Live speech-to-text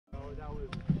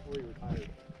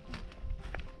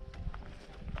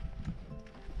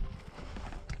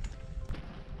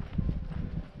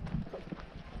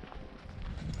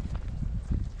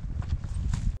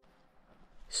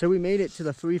So we made it to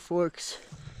the Three Forks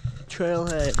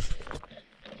Trailhead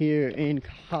here in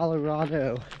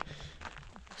Colorado,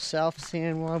 South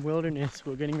San Juan Wilderness.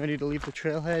 We're getting ready to leave the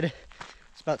trailhead.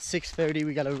 It's about 6:30.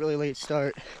 We got a really late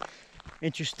start.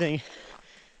 Interesting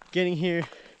getting here,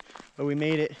 but we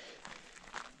made it.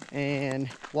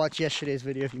 And watch yesterday's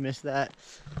video if you missed that.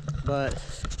 But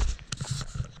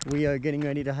we are getting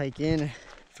ready to hike in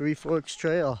Three Forks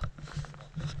Trail.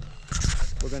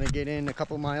 We're gonna get in a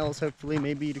couple miles, hopefully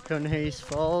maybe to Conejos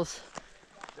Falls,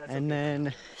 and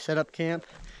then set up camp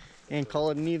and call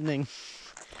it an evening.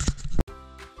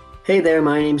 Hey there,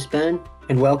 my name's Ben,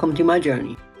 and welcome to my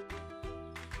journey.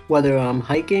 Whether I'm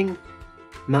hiking,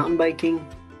 mountain biking,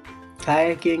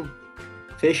 kayaking,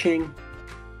 fishing,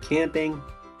 camping,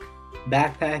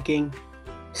 backpacking,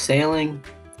 sailing,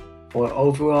 or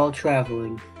overall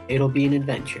traveling, it'll be an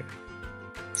adventure.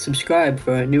 Subscribe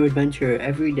for a new adventure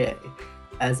every day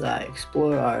as I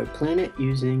explore our planet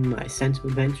using my sense of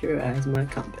adventure as my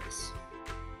compass.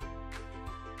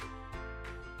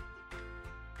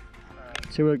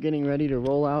 So we're getting ready to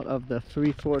roll out of the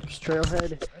Three Forks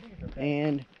Trailhead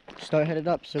and start headed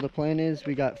up. So the plan is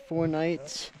we got 4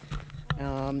 nights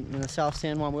in the South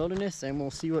San Juan Wilderness, and we'll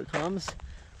see what comes.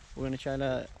 We're gonna try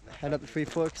to head up the Three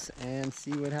Forks and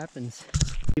see what happens.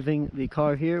 Leaving the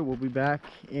car here, we'll be back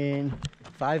in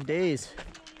 5 days.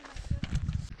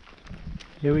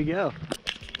 Here we go.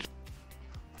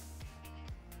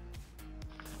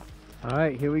 All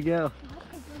right, here we go.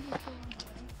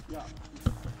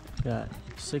 Got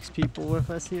 6 people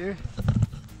with us here,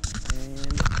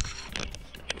 and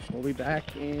we'll be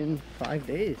back in 5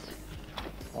 days,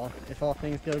 if all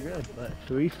things go good. But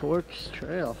Three Forks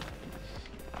Trail.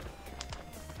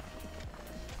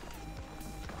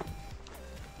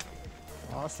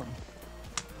 Awesome.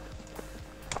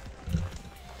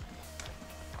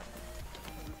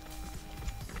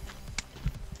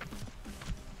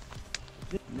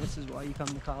 And this is why you come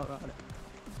to Colorado.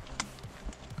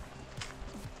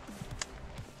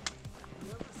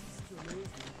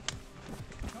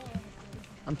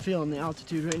 I'm feeling the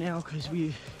altitude right now because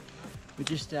we're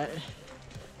just at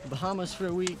the Bahamas for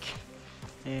a week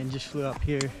and just flew up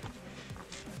here,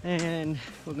 and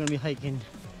we're gonna be hiking.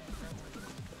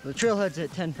 The trailhead's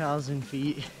at 10,000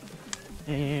 feet,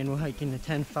 and we're hiking to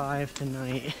 10.5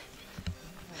 tonight,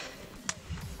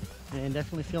 and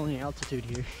definitely feeling the altitude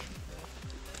here.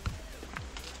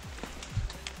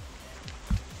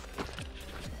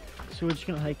 So we're just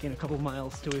gonna hike in a couple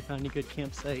miles till we find a good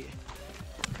campsite.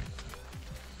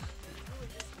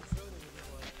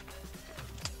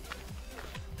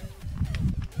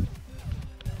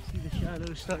 See the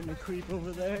shadows starting to creep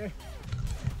over there.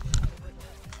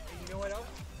 You know what else?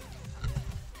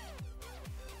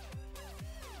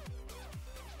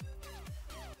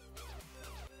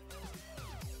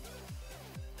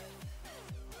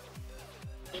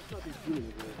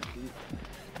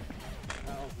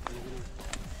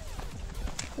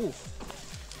 Ooh.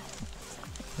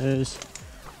 There's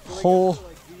whole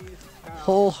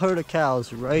herd of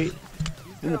cows right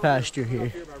in the pasture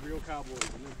here. Real cowboys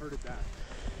and then herded back.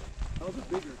 Cows are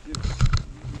bigger too.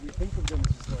 We think of them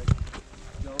as like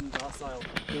dumb, docile.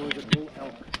 There was a bull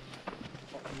elk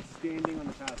standing on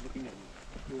the path looking at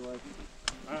me. We're like,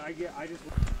 I just.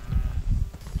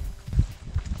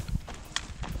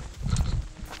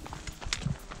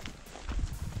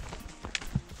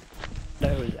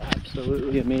 That was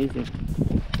absolutely amazing.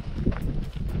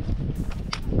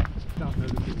 Stop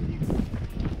noticing you.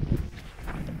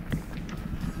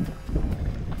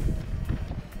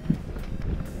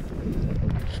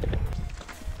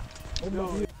 Oh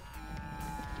no.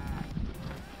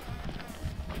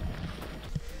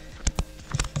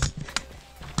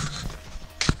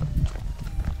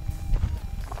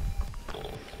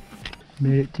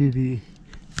 Made it to the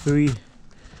Three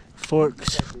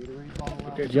Forks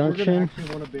Junction. We're gonna actually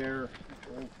want to bear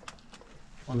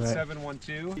on Right.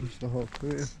 712. Here's the whole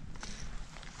crew.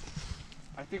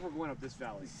 I think we're going up this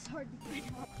valley.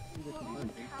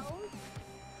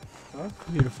 Huh?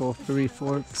 Beautiful Three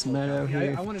Forks meadow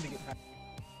here. I wanted to get past.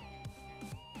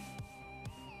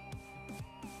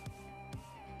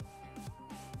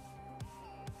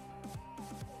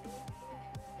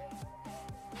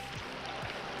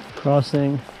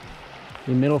 Crossing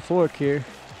the middle fork here.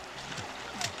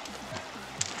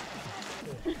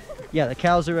 Yeah, the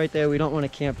cows are right there. We don't want to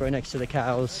camp right next to the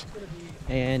cows.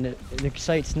 And the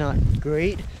site's not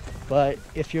great, but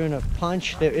if you're in a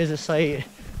punch, there is a site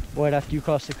right after you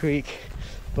cross the creek.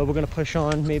 But we're gonna push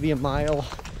on maybe 1.5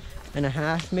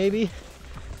 miles maybe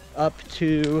up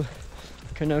to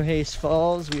Conejos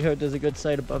Falls. We heard there's a good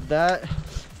site above that.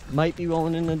 Might be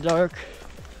rolling in the dark,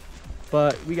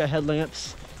 but we got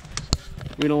headlamps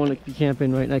We don't want to be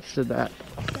camping right next to that.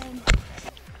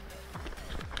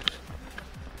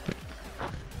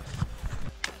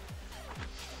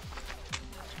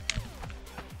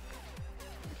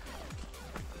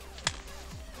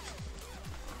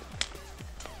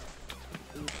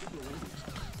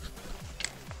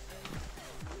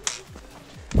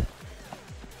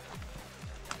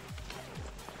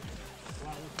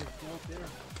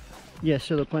 Yeah,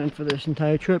 so the plan for this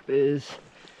entire trip is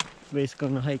basically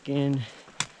gonna hike in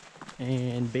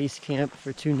and base camp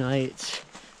for 2 nights.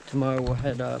 Tomorrow we'll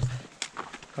head up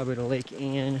probably to Lake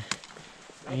Ann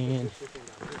and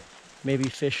maybe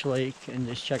Fish Lake and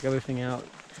just check everything out.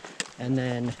 And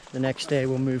then the next day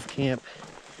we'll move camp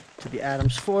to the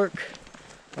Adams Fork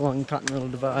along the Continental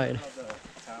Divide.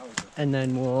 And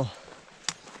then we'll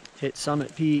hit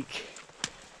Summit Peak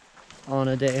on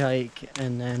a day hike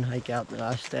and then hike out the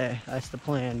last day. That's the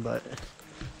plan, but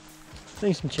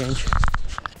things can change.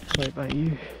 Just right by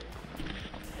you.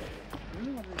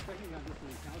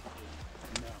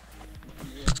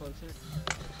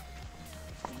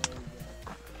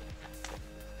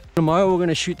 Tomorrow we're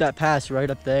gonna shoot that pass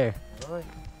right up there. Alright.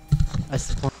 That's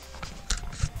the plan.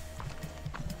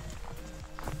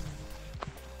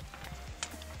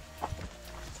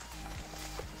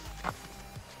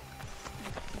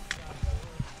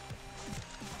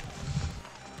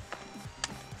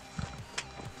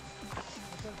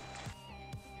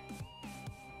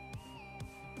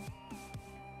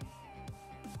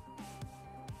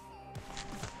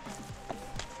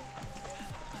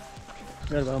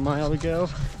 Got about a mile to go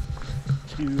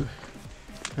to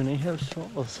Conejos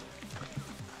Falls.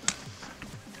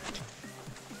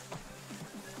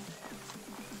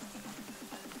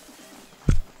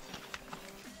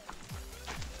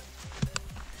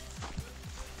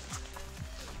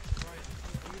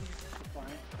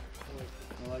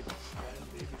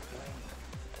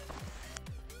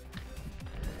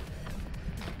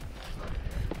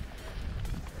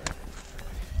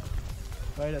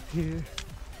 Right up here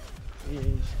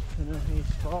is Conejos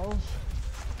Falls,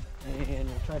 and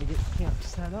we'll try to get the camp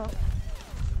set up.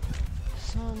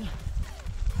 Sun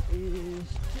is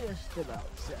just about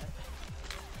set.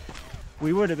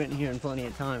 We would have been here in plenty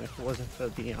of time if it wasn't for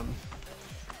the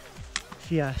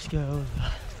fiasco of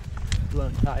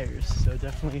blown tires. So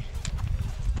definitely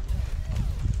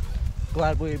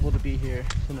glad we're able to be here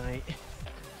tonight.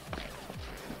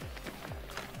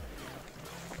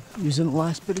 Using the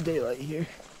last bit of daylight here.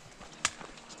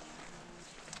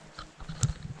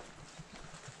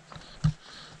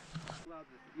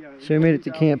 So we made it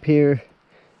to camp here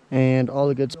and all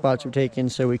the good spots were taken,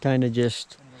 so we kind of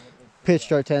just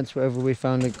pitched our tents wherever we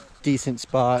found a decent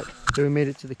spot. So we made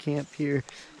it to the camp here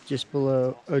just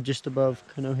below or just above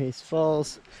Conejos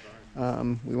Falls.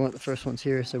 We weren't the first ones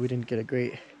here, so we didn't get a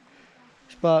great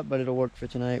spot, but it'll work for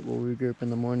tonight. We'll regroup in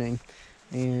the morning.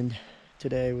 And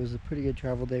today was a pretty good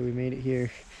travel day. We made it here,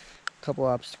 a couple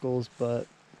obstacles, but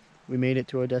we made it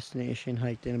to our destination,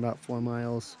 hiked in about 4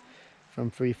 miles from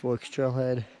Three Forks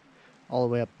Trailhead all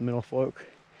the way up the Middle Fork.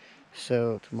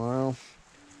 So tomorrow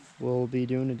we'll be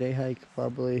doing a day hike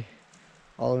probably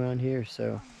all around here,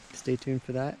 so stay tuned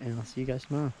for that and I'll see you guys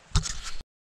tomorrow.